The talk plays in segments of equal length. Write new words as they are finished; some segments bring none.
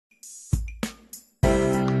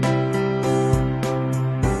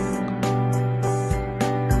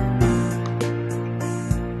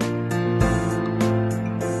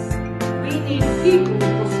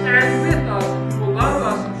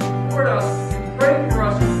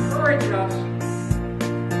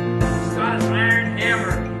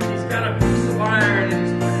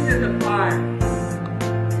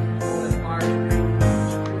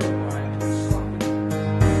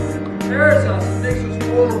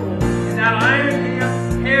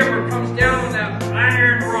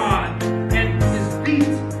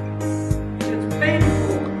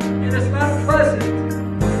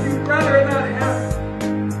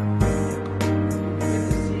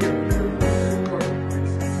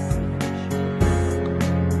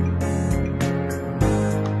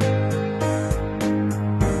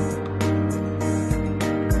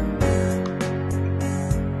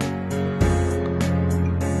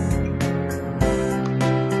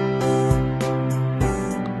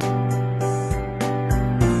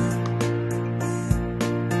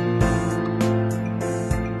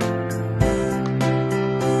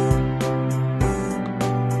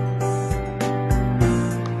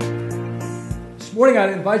morning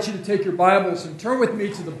I'd invite you to take your Bibles and turn with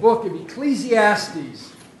me to the book of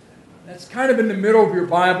Ecclesiastes. That's kind of in the middle of your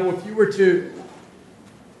Bible. If you were to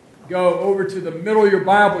go over to the middle of your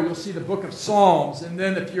Bible, you'll see the book of Psalms. And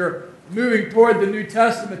then if you're moving toward the New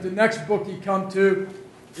Testament, the next book you come to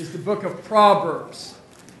is the book of Proverbs.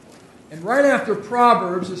 And right after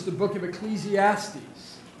Proverbs is the book of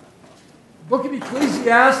Ecclesiastes. The book of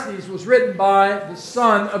Ecclesiastes was written by the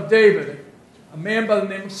son of David, a man by the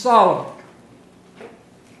name of Solomon.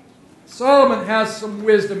 Solomon has some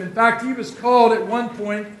wisdom. In fact, he was called at one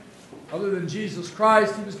point, other than Jesus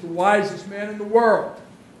Christ, he was the wisest man in the world.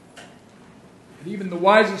 And even the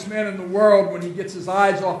wisest man in the world, when he gets his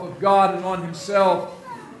eyes off of God and on himself,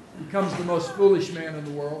 becomes the most foolish man in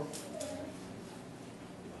the world.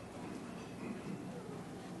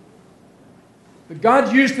 But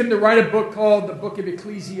God used him to write a book called the book of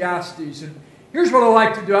Ecclesiastes. And here's what I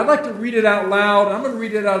like to do. I'd like to read it out loud. I'm going to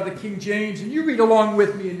read it out of the King James, and you read along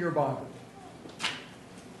with me in your Bible.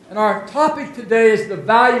 And our topic today is the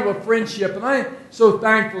value of friendship. And I am so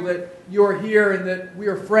thankful that you're here and that we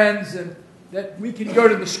are friends and that we can go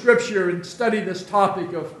to the Scripture and study this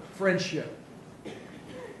topic of friendship.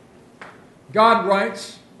 God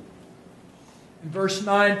writes in verse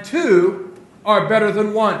 9, 2 are better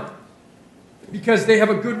than one, because they have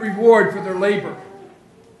a good reward for their labor.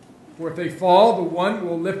 For if they fall, the one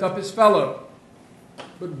will lift up his fellow.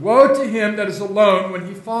 But woe to him that is alone when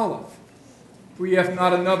he falleth, for he hath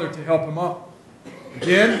not another to help him up.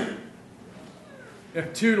 Again,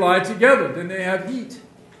 if two lie together, then they have heat.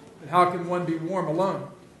 But how can one be warm alone?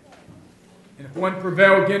 And if one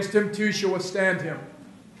prevail against him, two shall withstand him.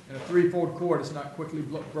 And a threefold cord is not quickly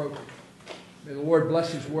broken. May the Lord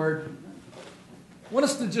bless His word. I want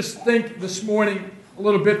us to just think this morning a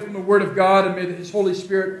little bit from the Word of God, and may His Holy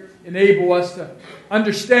Spirit enable us to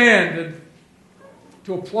understand and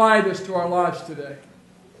to apply this to our lives today.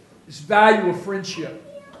 This value of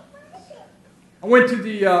friendship. I went to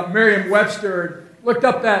the Merriam-Webster and looked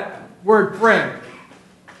up that word friend.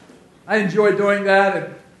 I enjoy doing that,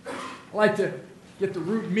 and I like to get the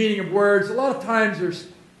root meaning of words. A lot of times there's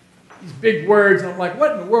these big words, and I'm like,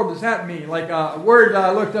 what in the world does that mean? Like a word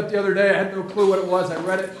I looked up the other day, I had no clue what it was. I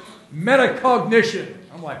read it. Metacognition.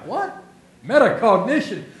 I'm like, what?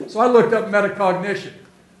 Metacognition. So I looked up metacognition.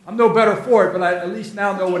 I'm no better for it, but I at least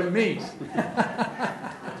now know what it means.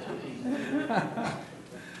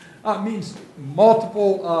 It means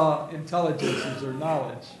multiple intelligences or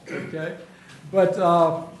knowledge. Okay? But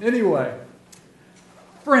anyway,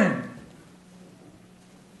 friend.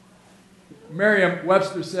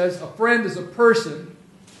 Merriam-Webster says, a friend is a person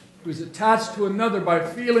who is attached to another by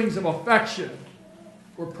feelings of affection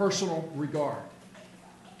or personal regard.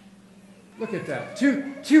 Look at that.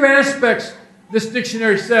 Two aspects, this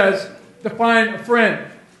dictionary says, define a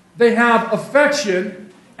friend. They have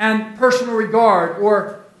affection and personal regard,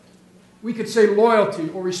 or we could say loyalty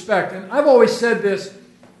or respect. And I've always said this,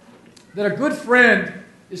 that a good friend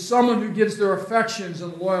is someone who gives their affections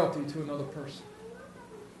and loyalty to another person.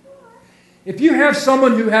 If you have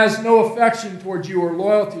someone who has no affection towards you or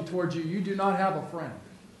loyalty towards you, you do not have a friend.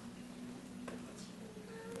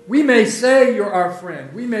 We may say you're our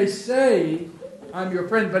friend. We may say I'm your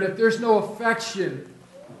friend, but if there's no affection,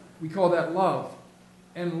 we call that love,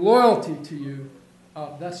 and loyalty to you,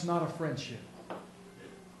 that's not a friendship.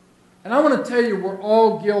 And I want to tell you, we're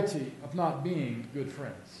all guilty of not being good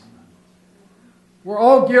friends. We're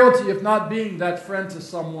all guilty of not being that friend to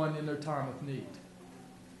someone in their time of need.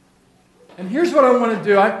 And here's what I want to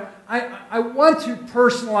do. I want to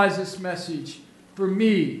personalize this message for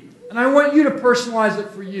me. And I want you to personalize it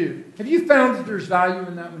for you. Have you found that there's value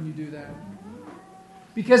in that when you do that?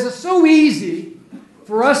 Because it's so easy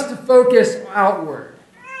for us to focus outward.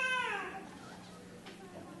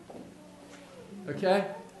 Okay?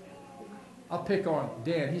 I'll pick on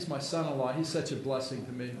Dan. He's my son-in-law. He's such a blessing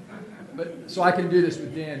to me. So I can do this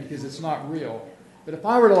with Dan because it's not real. But if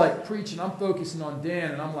I were to preach and I'm focusing on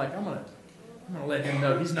Dan and I'm like, I'm going to let him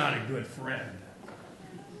know he's not a good friend.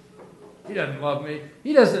 He doesn't love me.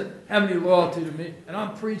 He doesn't have any loyalty to me. And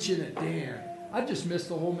I'm preaching at Dan. I've just missed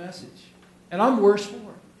the whole message. And I'm worse for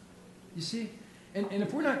it. You see? And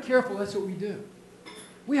if we're not careful, that's what we do.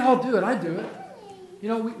 We all do it. I do it. You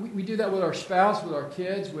know, we do that with our spouse, with our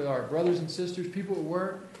kids, with our brothers and sisters, people at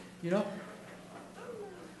work. You know?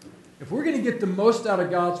 If we're going to get the most out of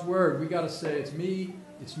God's Word, we got to say, it's me,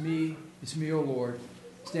 oh Lord,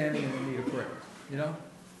 standing in the need of prayer. You know?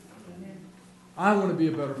 I want to be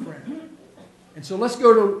a better friend. And so let's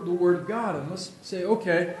go to the Word of God and let's say,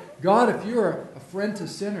 okay, God, if you're a friend to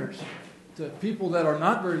sinners, to people that are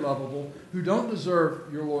not very lovable, who don't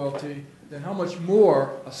deserve your loyalty, then how much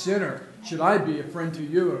more a sinner should I be a friend to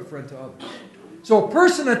you and a friend to others? So a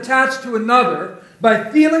person attached to another by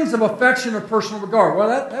feelings of affection or personal regard. Well,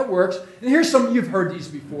 that works. And here's some, you've heard these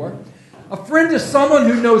before. A friend is someone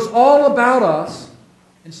who knows all about us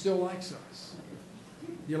and still likes us.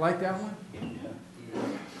 You like that one?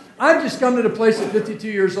 I've just come to the place at 52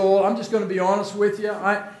 years old. I'm just going to be honest with you.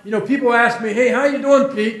 People ask me, hey, how you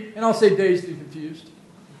doing, Pete? And I'll say dazed and confused.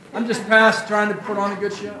 I'm just past trying to put on a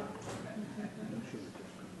good show.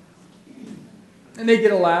 And they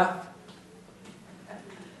get a laugh.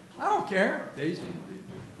 I don't care. Dazed and confused.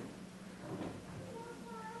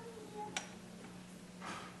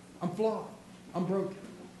 I'm flawed. I'm broken.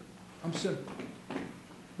 I'm sinful.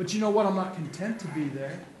 But you know what? I'm not content to be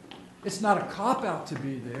there. It's not a cop-out to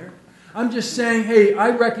be there. I'm just saying, hey, I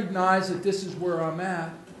recognize that this is where I'm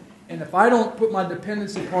at. And if I don't put my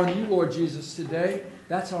dependence upon you, Lord Jesus, today,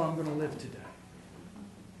 that's how I'm going to live today.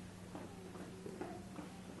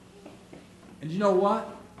 And you know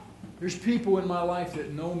what? There's people in my life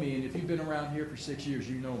that know me, and if you've been around here for 6 years,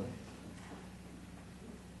 you know me.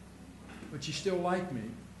 But you still like me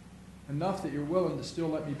enough that you're willing to still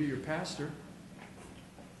let me be your pastor.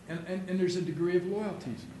 And there's a degree of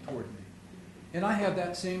loyalty toward me. And I have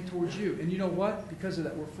that same towards you. And you know what? Because of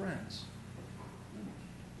that, we're friends.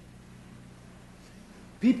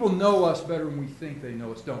 People know us better than we think they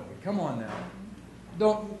know us, don't we? Come on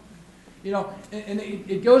now. And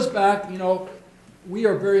it goes back, we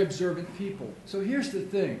are very observant people. So here's the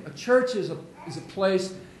thing. A church is a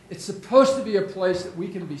place, it's supposed to be a place that we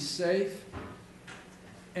can be safe,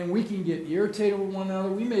 and we can get irritated with one another.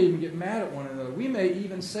 We may even get mad at one another. We may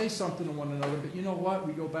even say something to one another, but you know what?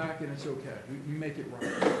 We go back and it's okay. We make it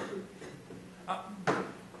right.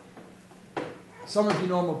 Some of you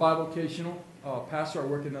know I'm a bivocational pastor. I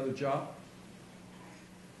work another job.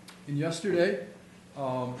 And yesterday,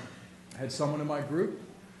 I had someone in my group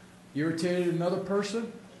irritated another person.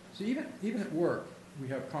 So even at work, we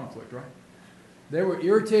have conflict, right? They were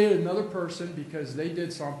irritated at another person because they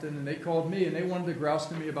did something, and they called me, and they wanted to grouse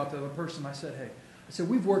to me about the other person. I said,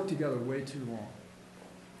 we've worked together way too long.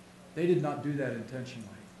 They did not do that intentionally.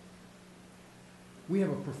 We have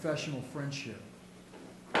a professional friendship.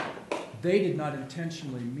 They did not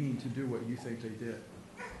intentionally mean to do what you think they did.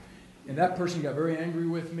 And that person got very angry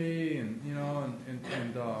with me, and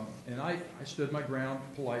I stood my ground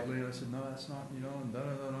politely, and I said, no, that's not, and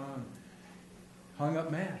da-da-da-da, and hung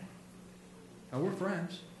up mad. Now, we're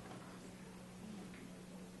friends.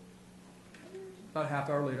 About a half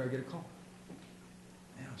hour later, I get a call.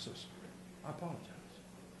 Man, I'm so sorry. I apologize.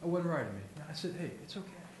 I wasn't right of me. I said, hey, it's okay.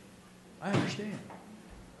 I understand.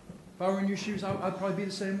 If I were in your shoes, I'd probably be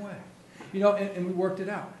the same way. And we worked it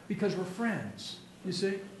out because we're friends, you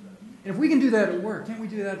see? And if we can do that at work, can't we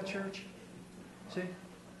do that at church? See?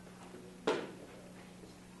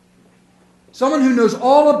 Someone who knows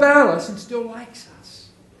all about us and still likes us.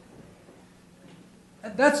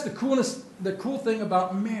 That's the cool thing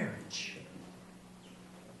about marriage.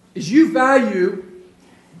 Is you value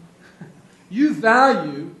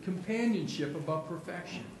companionship above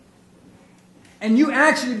perfection. And you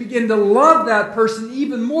actually begin to love that person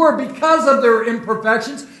even more because of their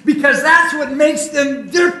imperfections, because that's what makes them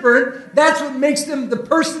different. That's what makes them the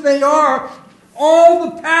person they are. All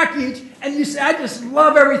the package, and you say, I just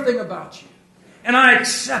love everything about you. And I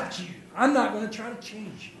accept you. I'm not going to try to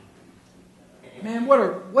change you. Man, what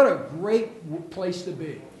a great place to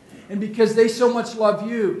be. And because they so much love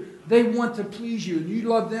you, they want to please you. And you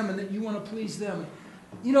love them, and then you want to please them.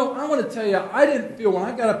 I want to tell you, I didn't feel, when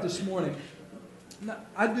I got up this morning,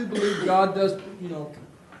 I do believe God does,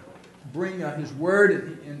 bring His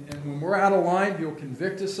Word, and when we're out of line, He'll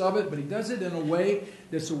convict us of it, but He does it in a way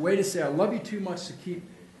that's a way to say, I love you too much to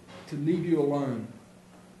leave you alone.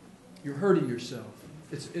 You're hurting yourself.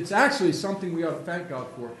 It's actually something we ought to thank God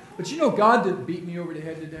for. But God didn't beat me over the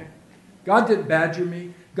head today. God didn't badger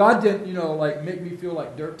me. God didn't, make me feel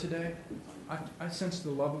like dirt today. I sensed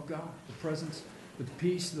the love of God, the presence, the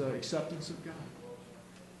peace, the acceptance of God.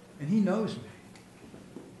 And He knows me.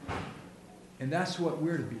 And that's what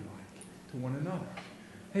we're to be like to one another.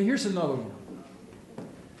 Hey, here's another one.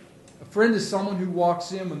 A friend is someone who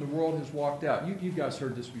walks in when the world has walked out. You guys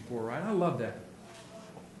heard this before, right? I love that.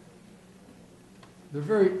 They're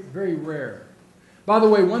very, very rare. By the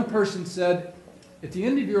way, one person said, at the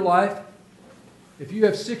end of your life, if you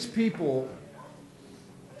have 6 people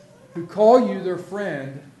who call you their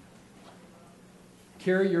friend,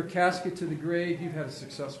 carry your casket to the grave, you've had a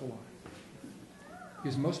successful life.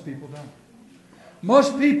 Because most people don't.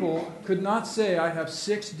 Most people could not say, I have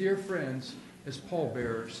 6 dear friends as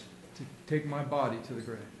pallbearers to take my body to the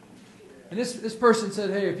grave. And this person said,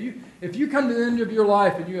 hey, if you come to the end of your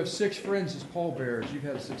life and you have 6 friends as pallbearers, you've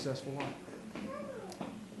had a successful life.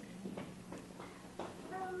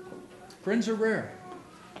 Friends are rare.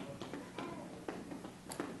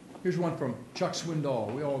 Here's one from Chuck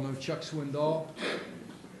Swindoll. We all know Chuck Swindoll.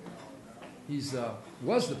 He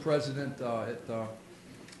was the president at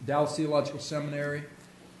Dallas Theological Seminary.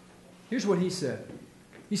 Here's what he said.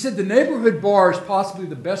 He said, the neighborhood bar is possibly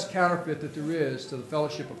the best counterfeit that there is to the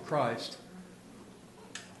fellowship of Christ,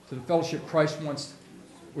 to the fellowship Christ wants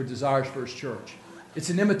or desires for His church. It's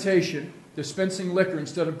an imitation, dispensing liquor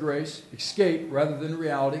instead of grace, escape rather than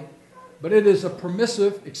reality, but it is a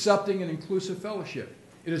permissive, accepting, and inclusive fellowship.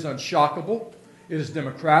 It is unshockable. It is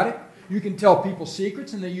democratic. You can tell people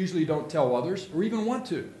secrets, and they usually don't tell others or even want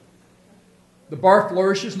to. The bar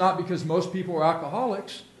flourishes not because most people are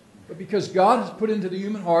alcoholics, but because God has put into the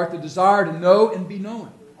human heart the desire to know and be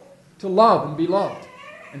known, to love and be loved.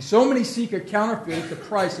 And so many seek a counterfeit at the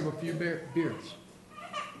price of a few beers.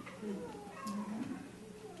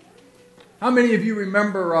 How many of you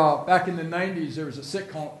remember back in the 90s there was a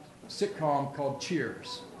sitcom called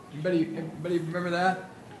Cheers? Anybody remember that?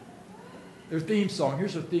 Their theme song.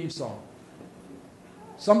 Here's their theme song.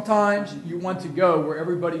 Sometimes you want to go where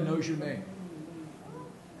everybody knows your name.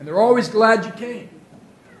 And they're always glad you came.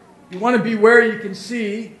 You want to be where you can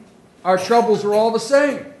see our troubles are all the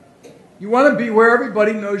same. You want to be where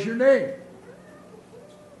everybody knows your name.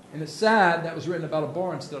 And it's sad that was written about a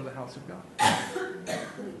bar instead of the house of God.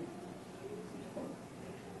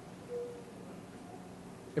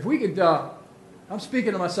 If we could, I'm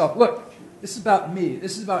speaking to myself. Look, this is about me.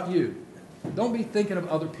 This is about you. Don't be thinking of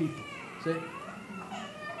other people. See?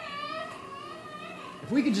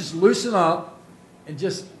 If we could just loosen up and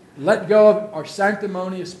just let go of our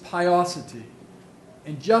sanctimonious piosity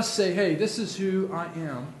and just say, hey, this is who I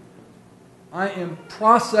am. I am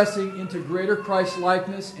processing into greater Christ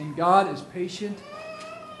likeness, and God is patient,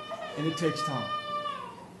 and it takes time.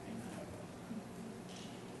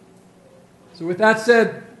 So with that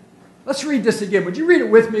said, let's read this again. Would you read it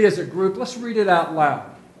with me as a group? Let's read it out loud.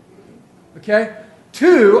 Okay?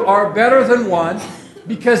 2 are better than 1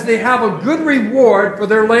 because they have a good reward for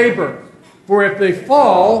their labor. For if they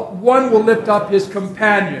fall, one will lift up his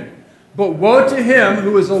companion. But woe to him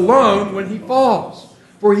who is alone when he falls,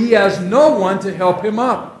 for he has no one to help him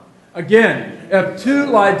up. Again, if 2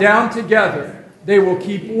 lie down together, they will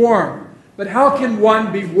keep warm. But how can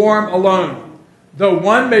one be warm alone? Though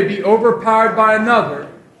one may be overpowered by another,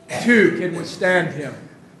 2 can withstand him.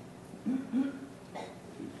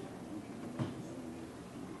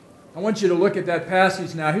 I want you to look at that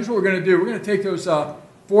passage now. Here's what we're going to do. We're going to take those 4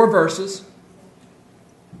 verses,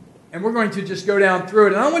 and we're going to just go down through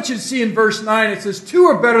it. And I want you to see in verse 9, it says, 2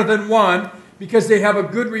 are better than 1 because they have a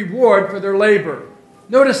good reward for their labor.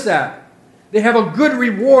 Notice that. They have a good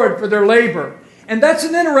reward for their labor. And that's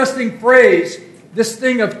an interesting phrase, this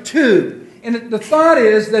thing of 2. And the thought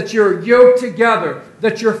is that you're yoked together,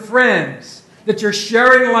 that you're friends, that you're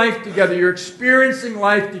sharing life together, you're experiencing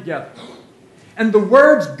life together. And the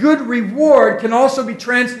words good reward can also be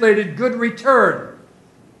translated good return,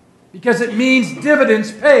 because it means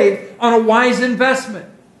dividends paid on a wise investment.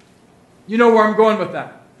 You know where I'm going with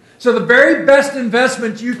that. So the very best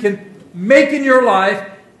investment you can make in your life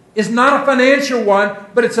is not a financial one,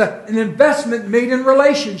 but it's an investment made in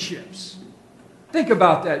relationships. Think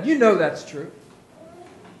about that. You know that's true.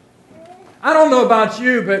 I don't know about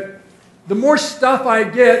you, but the more stuff I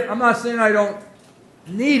get, I'm not saying I don't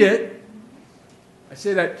need it. I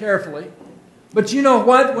say that carefully. But you know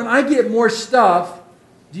what? When I get more stuff,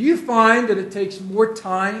 do you find that it takes more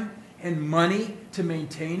time and money to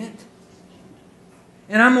maintain it?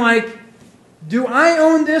 And I'm like, do I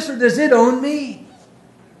own this or does it own me?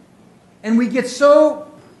 And we get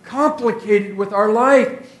so complicated with our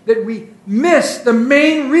life that we miss the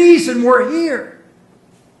main reason we're here.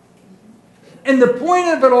 And the point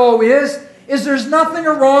of it all is there's nothing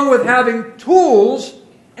wrong with having tools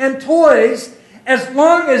and toys as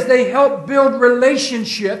long as they help build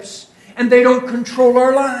relationships and they don't control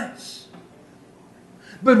our lives.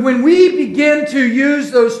 But when we begin to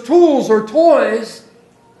use those tools or toys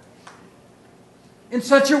in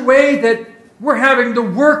such a way that we're having to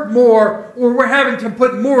work more or we're having to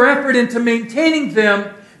put more effort into maintaining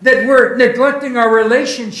them, that we're neglecting our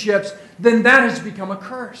relationships, then that has become a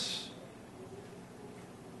curse.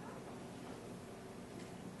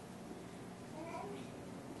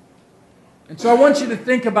 And so I want you to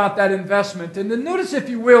think about that investment. And then notice, if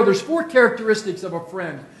you will, there's 4 characteristics of a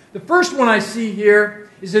friend. The first one I see here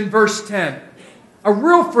is in verse 10. A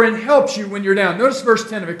real friend helps you when you're down. Notice verse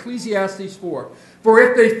 10 of Ecclesiastes 4. For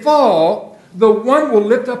if they fall, The one will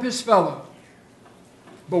lift up his fellow.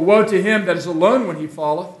 But woe to him that is alone when he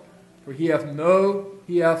falleth, for he hath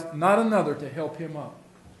not another to help him up.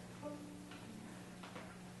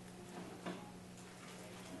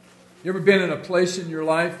 You ever been in a place in your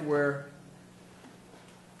life where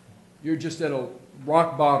you're just at a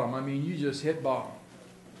rock bottom? I mean, you just hit bottom.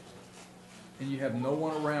 And you have no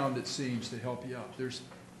one around, it seems, to help you up. There's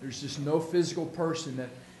just no physical person that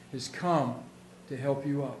has come to help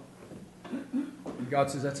you up. And God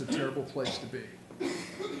says that's a terrible place to be.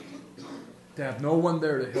 To have no one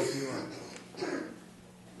there to help you up.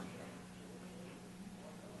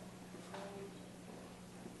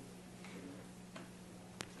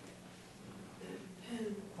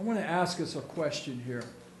 I want to ask us a question here.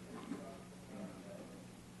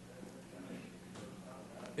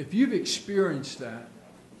 If you've experienced that,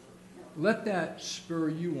 let that spur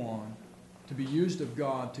you on to be used of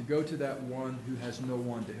God to go to that one who has no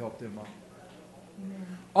one to help them up.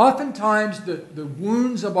 Amen. Oftentimes the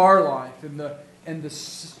wounds of our life and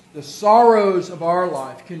the sorrows of our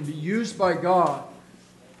life can be used by God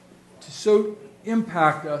to so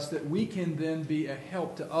impact us that we can then be a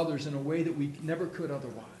help to others in a way that we never could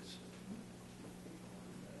otherwise.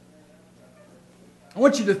 I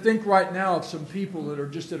want you to think right now of some people that are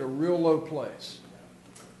just at a real low place.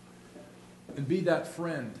 And be that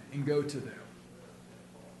friend and go to them.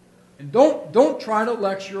 And don't try to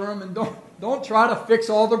lecture them and don't try to fix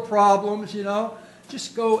all their problems, you know.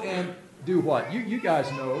 Just go and do what? You guys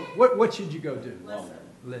know. What should you go do?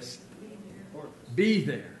 Listen. Be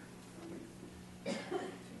there.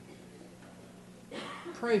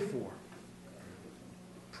 Pray for them.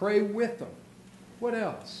 Pray with them. What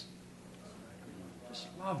else? Just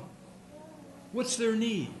love them. What's their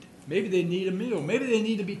need? Maybe they need a meal. Maybe they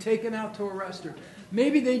need to be taken out to a restaurant.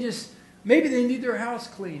 Maybe they need their house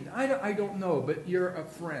cleaned. I don't know, but you're a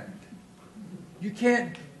friend. You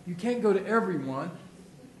can't go to everyone,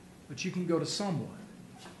 but you can go to someone.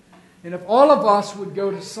 And if all of us would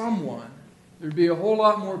go to someone, there'd be a whole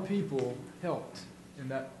lot more people helped in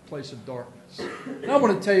that place of darkness. And I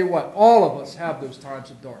want to tell you what, all of us have those times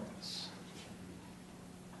of darkness.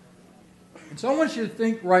 And so I want you to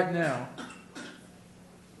think right now,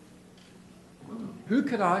 who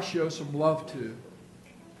could I show some love to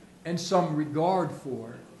and some regard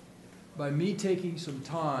for by me taking some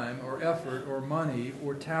time or effort or money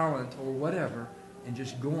or talent or whatever and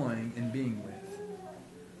just going and being with?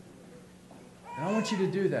 And I want you to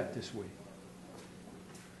do that this week.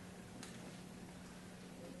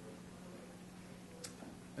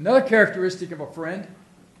 Another characteristic of a friend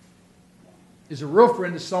is a real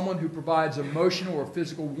friend is someone who provides emotional or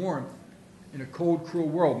physical warmth in a cold, cruel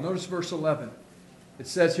world. Notice verse 11. It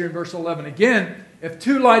says here in verse 11, again, if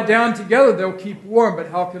two lie down together, they'll keep warm, but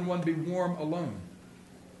how can one be warm alone?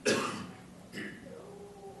 You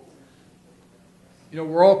know,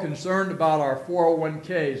 we're all concerned about our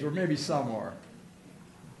 401ks, or maybe some are.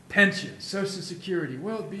 Pensions, Social Security,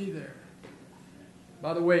 will it be there?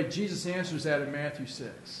 By the way, Jesus answers that in Matthew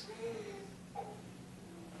 6.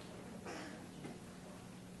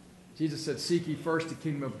 Jesus said, seek ye first the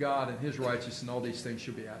kingdom of God and His righteousness, and all these things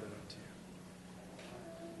shall be added unto you.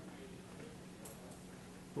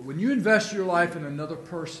 But when you invest your life in another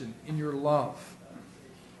person, in your love,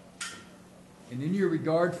 and in your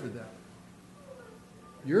regard for them,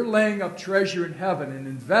 you're laying up treasure in heaven, an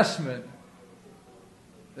investment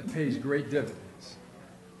that pays great dividends.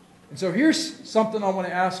 And so here's something I want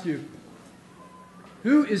to ask you.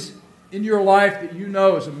 Who is in your life that you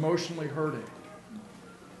know is emotionally hurting?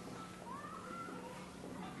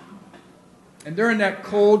 And they're in that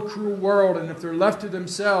cold, cruel world, and if they're left to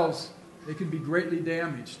themselves, they can be greatly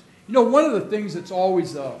damaged. You know, one of the things that's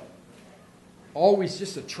always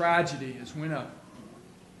just a tragedy is when a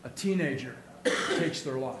teenager takes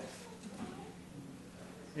their life.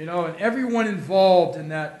 You know, and everyone involved in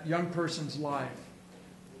that young person's life,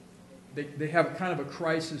 they have kind of a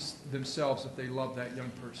crisis themselves if they love that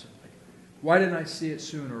young person. Like, why didn't I see it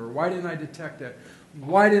sooner? Or why didn't I detect that?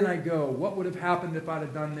 Why didn't I go? What would have happened if I'd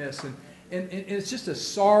have done this? And it's just a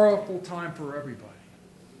sorrowful time for everybody.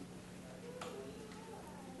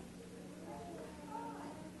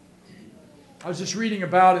 I was just reading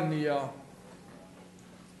about in the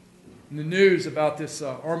news about this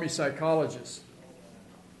Army psychologist.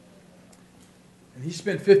 And he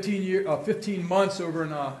spent 15 months over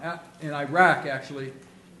in Iraq, actually,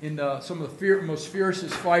 in some of the most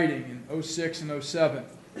fiercest fighting in 06 and 07.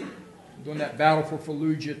 During that battle for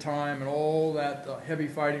Fallujah time and all that heavy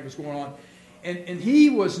fighting was going on. And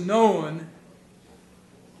he was known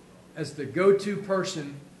as the go-to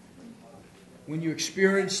person when you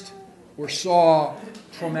experienced or saw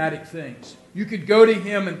traumatic things. You could go to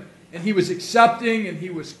him and he was accepting and he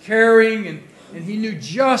was caring and he knew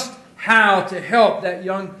just how to help that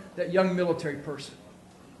young military person.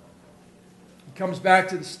 He comes back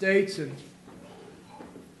to the States and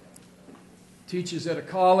teaches at a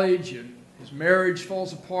college, and his marriage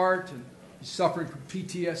falls apart, and he's suffering from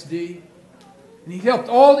PTSD. And he helped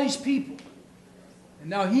all these people. And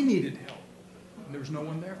now he needed help. And there was no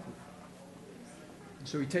one there for him. And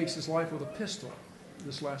so he takes his life with a pistol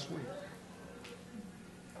this last week.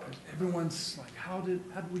 Everyone's like, how did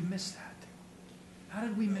we miss that? How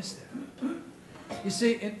did we miss that? You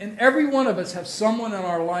see, and every one of us have someone in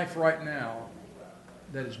our life right now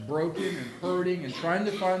that is broken and hurting and trying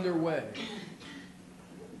to find their way.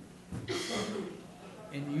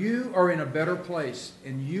 And you are in a better place,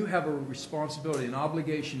 and you have a responsibility, an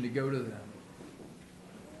obligation to go to them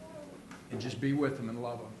and just be with them and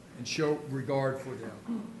love them and show regard for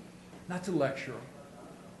them. Not to lecture them,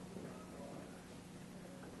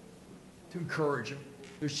 to encourage them.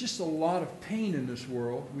 There's just a lot of pain in this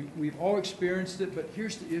world. We've all experienced it, but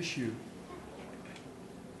here's the issue.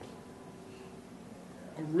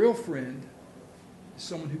 A real friend is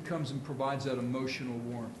someone who comes and provides that emotional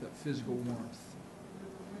warmth, that physical warmth,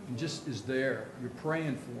 and just is there. You're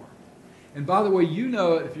praying for them. And by the way, you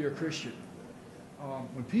know it if you're a Christian.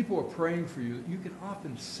 When people are praying for you, you can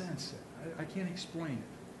often sense it. I can't explain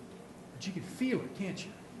it, but you can feel it, can't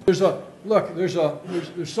you? There's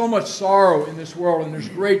so much sorrow in this world, and there's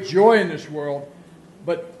great joy in this world,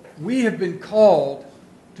 but we have been called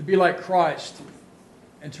to be like Christ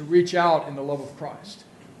and to reach out in the love of Christ.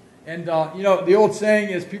 And the old saying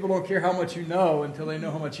is, people don't care how much you know until they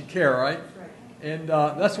know how much you care, right? And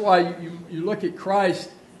that's why you look at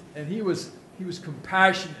Christ, and he was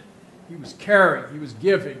compassionate, he was caring, he was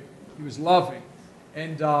giving, he was loving,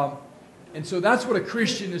 and so that's what a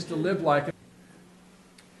Christian is to live like.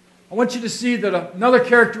 I want you to see that another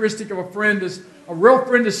characteristic of a friend is, a real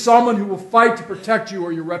friend is someone who will fight to protect you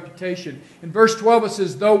or your reputation. In verse 12 it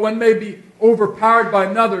says, though one may be overpowered by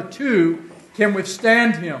another, two can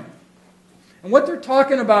withstand him. And what they're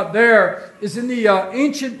talking about there is in the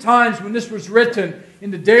ancient times when this was written,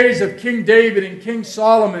 in the days of King David and King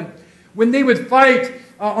Solomon, when they would fight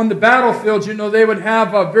on the battlefield, they would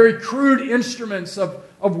have very crude instruments of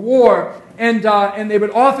war, and they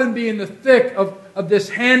would often be in the thick of this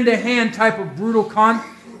hand-to-hand type of brutal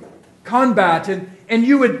combat. And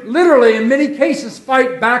you would literally, in many cases,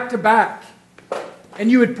 fight back-to-back.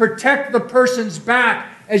 And you would protect the person's back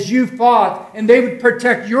as you fought, and they would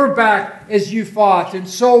protect your back as you fought, and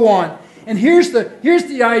so on. And here's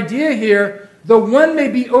the idea here. Though one may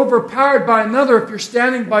be overpowered by another, if you're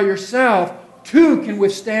standing by yourself, two can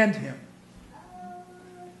withstand him.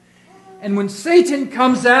 And when Satan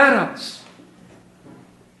comes at us,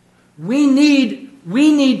 we need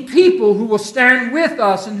people who will stand with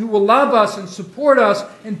us and who will love us and support us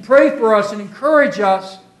and pray for us and encourage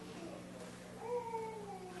us.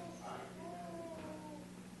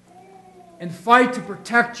 And fight to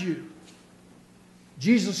protect you.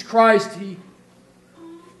 Jesus Christ, He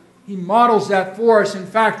models that for us. In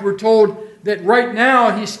fact, we're told that right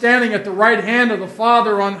now He's standing at the right hand of the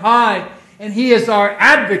Father on high, and He is our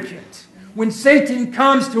advocate. When Satan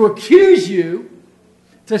comes to accuse you,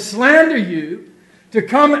 to slander you, to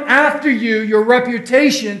come after you, your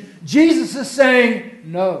reputation, Jesus is saying,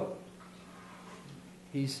 no,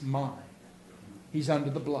 he's mine. He's under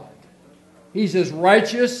the blood. He's as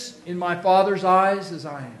righteous in my Father's eyes as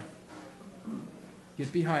I am.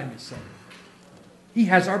 Get behind me, Satan. He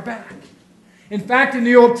has our back. In fact, in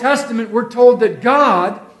the Old Testament, we're told that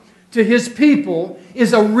God, to His people,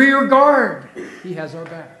 is a rear guard. He has our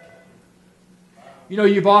back.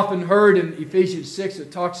 You've often heard in Ephesians 6,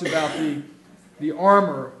 it talks about the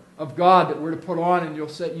armor of God that we're to put on, and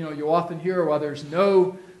you'll often hear, well,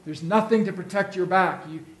 there's nothing to protect your back.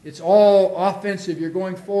 It's all offensive. You're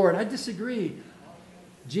going forward. I disagree.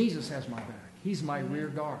 Jesus has my back. He's my rear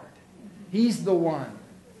guard. He's the one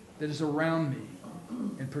that is around me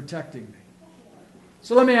and protecting me.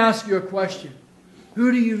 So let me ask you a question.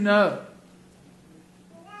 Who do you know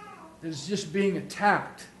that is just being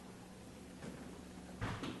attacked?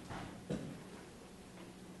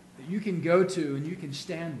 That you can go to and you can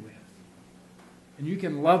stand with. And you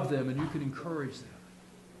can love them and you can encourage them.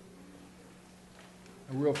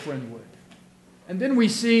 A real friend would. And then we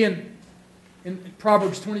see in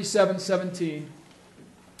Proverbs 27:17,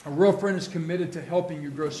 a real friend is committed to helping you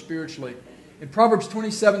grow spiritually. In Proverbs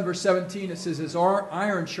 27, verse 17, it says, as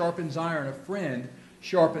iron sharpens iron, a friend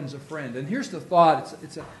sharpens a friend. And here's the thought.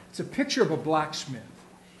 It's a picture of a blacksmith.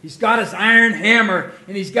 He's got his iron hammer,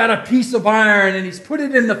 and he's got a piece of iron, and he's put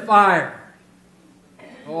it in the fire.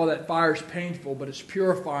 Oh, that fire is painful, but it's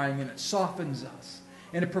purifying and it softens us.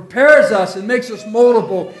 And it prepares us and makes us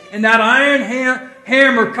moldable. And that iron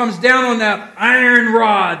hammer comes down on that iron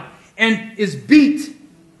rod and is beat.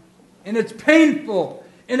 And it's painful.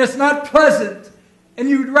 And it's not pleasant. And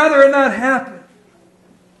you'd rather it not happen.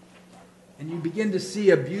 And you begin to see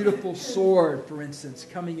a beautiful sword, for instance,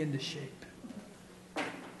 coming into shape.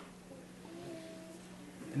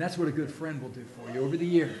 And that's what a good friend will do for you over the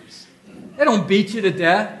years. They don't beat you to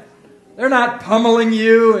death. They're not pummeling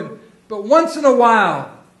you. But once in a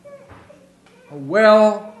while, a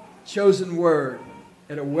well-chosen word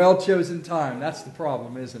at a well-chosen time. That's the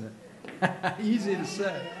problem, isn't it? Easy to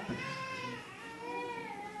say.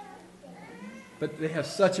 But they have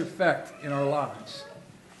such effect in our lives.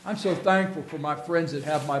 I'm so thankful for my friends that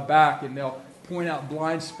have my back and they'll point out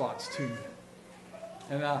blind spots to me.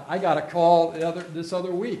 And I got a call this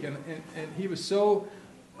other week, and he was so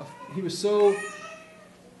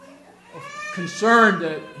concerned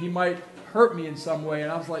that he might hurt me in some way,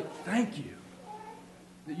 and I was like, thank you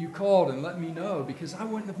that you called and let me know, because I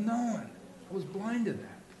wouldn't have known. I was blind to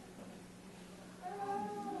that.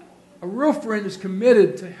 A real friend is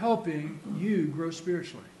committed to helping you grow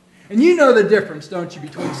spiritually. And you know the difference, don't you,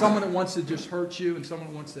 between someone that wants to just hurt you and someone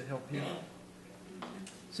that wants to help you.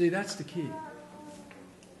 See, that's the key.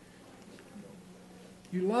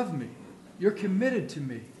 You love me. You're committed to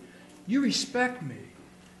me. You respect me.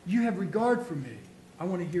 You have regard for me. I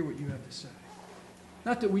want to hear what you have to say.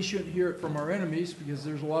 Not that we shouldn't hear it from our enemies, because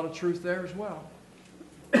there's a lot of truth there as well.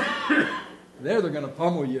 They're going to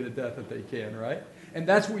pummel you to death if they can, right? And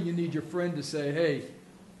that's where you need your friend to say, hey,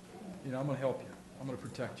 I'm going to help you. I'm going to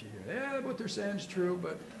protect you here. Yeah, what they're saying is true,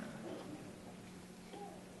 but...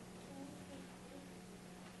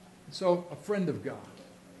 So, a friend of God.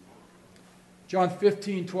 John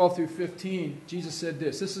 15, 12 through 15, Jesus said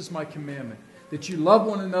this, "This is my commandment, that you love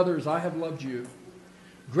one another as I have loved you.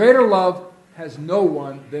 Greater love has no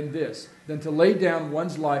one than this, than to lay down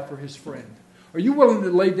one's life for his friend." Are you willing to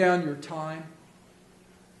lay down your time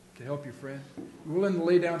to help your friend? You're willing to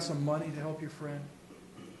lay down some money to help your friend?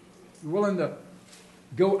 You're willing to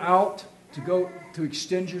go out, to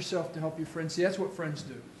extend yourself to help your friend? See, that's what friends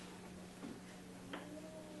do.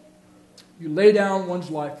 You lay down one's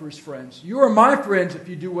life for his friends. You are my friends if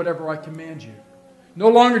you do whatever I command you. No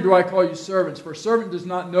longer do I call you servants, for a servant does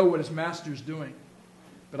not know what his master is doing.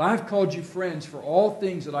 But I have called you friends, for all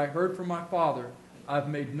things that I heard from my Father I have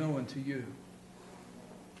made known to you.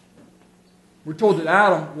 We're told that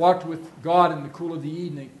Adam walked with God in the cool of the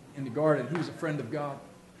evening in the garden. He was a friend of God.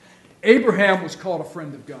 Abraham was called a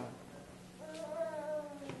friend of God.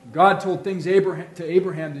 God told things to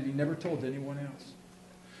Abraham that he never told to anyone else.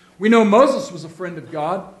 We know Moses was a friend of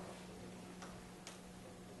God.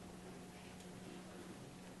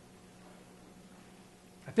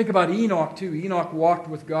 I think about Enoch too. Enoch walked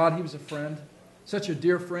with God. He was a friend. Such a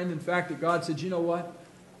dear friend, in fact, that God said, you know what?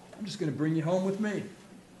 I'm just going to bring you home with me.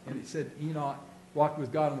 And he said Enoch walked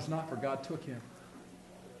with God and was not, for God took him.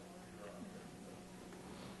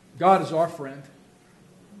 God is our friend.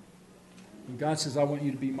 And God says, I want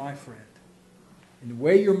you to be my friend. And the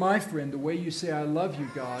way you're my friend, the way you say I love you,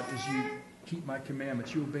 God, is you keep my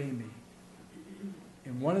commandments. You obey me.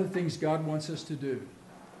 And one of the things God wants us to do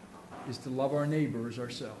is to love our neighbor as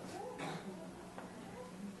ourselves.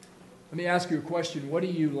 Let me ask you a question. What are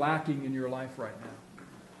you lacking in your life right now?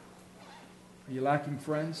 Are you lacking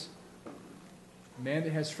friends? A man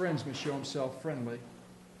that has friends must show himself friendly.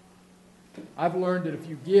 I've learned that if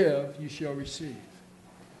you give, you shall receive.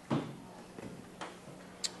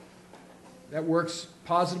 That works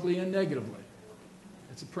positively and negatively.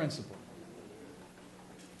 It's a principle.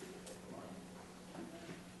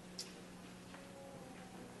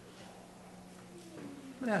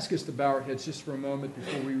 I'm going to ask us to bow our heads just for a moment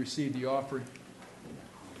before we receive the offering.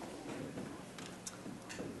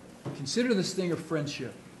 Consider this thing of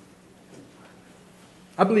friendship.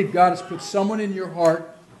 I believe God has put someone in your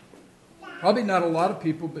heart, probably not a lot of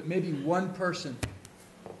people, but maybe one person,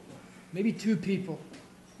 maybe two people.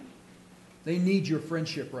 They need your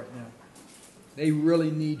friendship right now. They really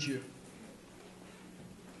need you.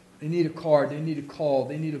 They need a card. They need a call.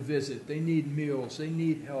 They need a visit. They need meals. They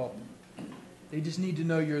need help. They just need to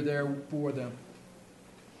know you're there for them.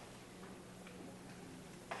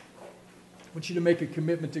 I want you to make a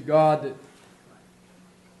commitment to God that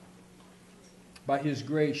by His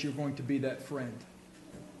grace you're going to be that friend.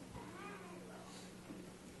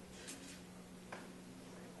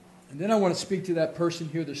 And then I want to speak to that person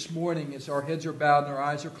here this morning as our heads are bowed and our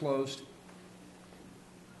eyes are closed.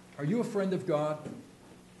 Are you a friend of God,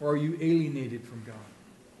 or are you alienated from God?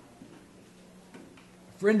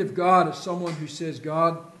 A friend of God is someone who says,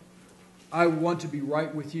 God, I want to be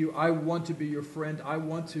right with you. I want to be your friend. I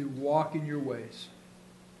want to walk in your ways.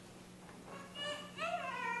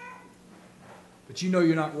 But you know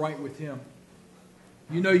you're not right with him.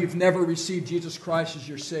 You know you've never received Jesus Christ as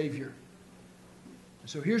your Savior.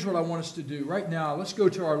 So here's what I want us to do. Right now, let's go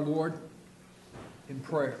to our Lord in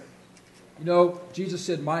prayer. You know, Jesus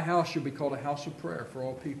said, my house shall be called a house of prayer for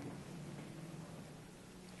all people.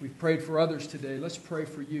 We've prayed for others today. Let's pray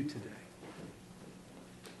for you today.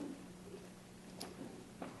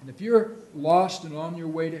 And if you're lost and on your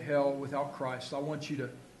way to hell without Christ, I want you to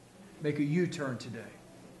make a U-turn today.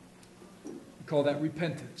 We call that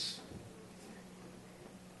repentance.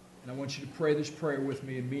 And I want you to pray this prayer with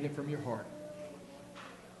me and mean it from your heart.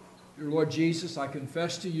 Dear Lord Jesus, I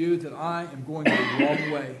confess to you that I am going the wrong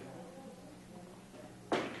way.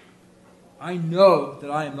 I know that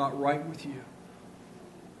I am not right with you.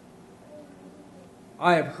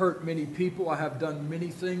 I have hurt many people. I have done many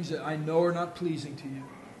things that I know are not pleasing to you.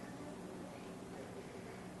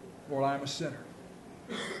 Lord, I am a sinner.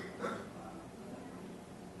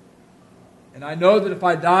 And I know that if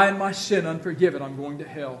I die in my sin unforgiven, I'm going to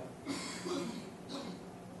hell.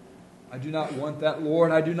 I do not want that,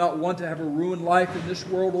 Lord. I do not want to have a ruined life in this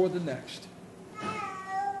world or the next.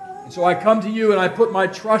 And so I come to you and I put my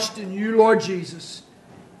trust in you, Lord Jesus.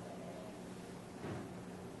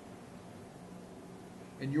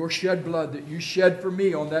 And your shed blood that you shed for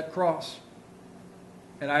me on that cross.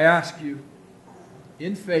 And I ask you,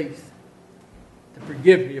 in faith, to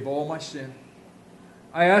forgive me of all my sin.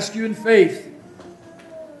 I ask you in faith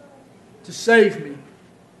to save me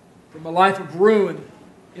from a life of ruin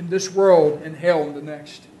in this world and hell in the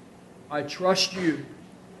next. I trust you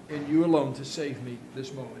and you alone to save me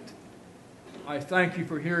this moment. I thank you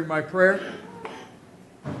for hearing my prayer.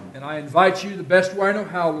 And I invite you the best way I know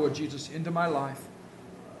how, Lord Jesus, into my life.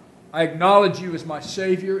 I acknowledge you as my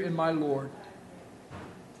Savior and my Lord.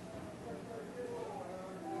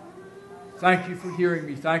 Thank you for hearing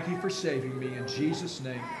me. Thank you for saving me. In Jesus'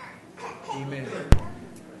 name, amen.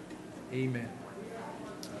 Amen.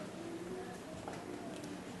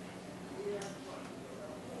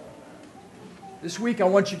 This week I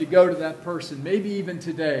want you to go to that person, maybe even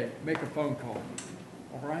today, make a phone call.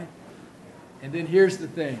 All right? And then here's the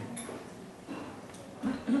thing.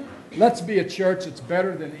 Let's be a church that's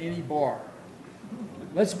better than any bar.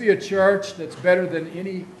 Let's be a church that's better than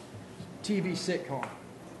any TV sitcom.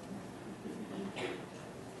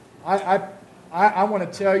 I want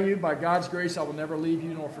to tell you, by God's grace, I will never leave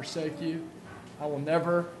you nor forsake you. I will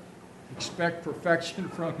never expect perfection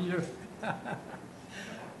from you.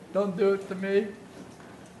 Don't do it to me.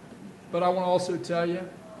 But I want to also tell you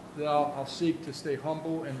that I'll seek to stay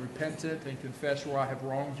humble and repentant and confess where I have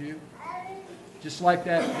wronged you. Just like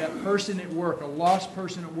that person at work, a lost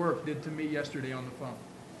person at work, did to me yesterday on the phone.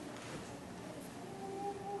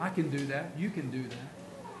 I can do that. You can do that.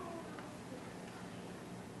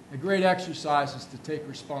 A great exercise is to take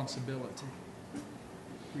responsibility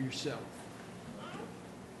for yourself.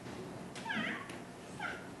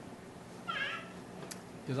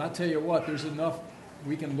 Because I tell you what, there's enough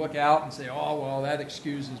we can look out and say, oh, well, that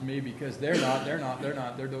excuses me because they're not, you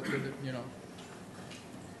know.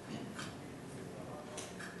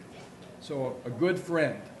 So a good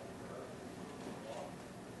friend.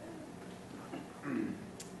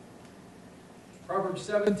 Proverbs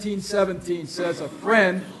 17:17 says, a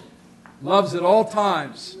friend loves at all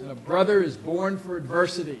times, and a brother is born for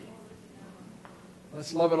adversity.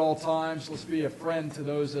 Let's love at all times. Let's be a friend to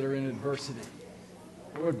those that are in adversity.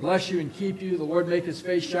 The Lord bless you and keep you. The Lord make his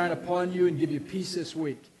face shine upon you and give you peace this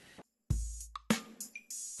week.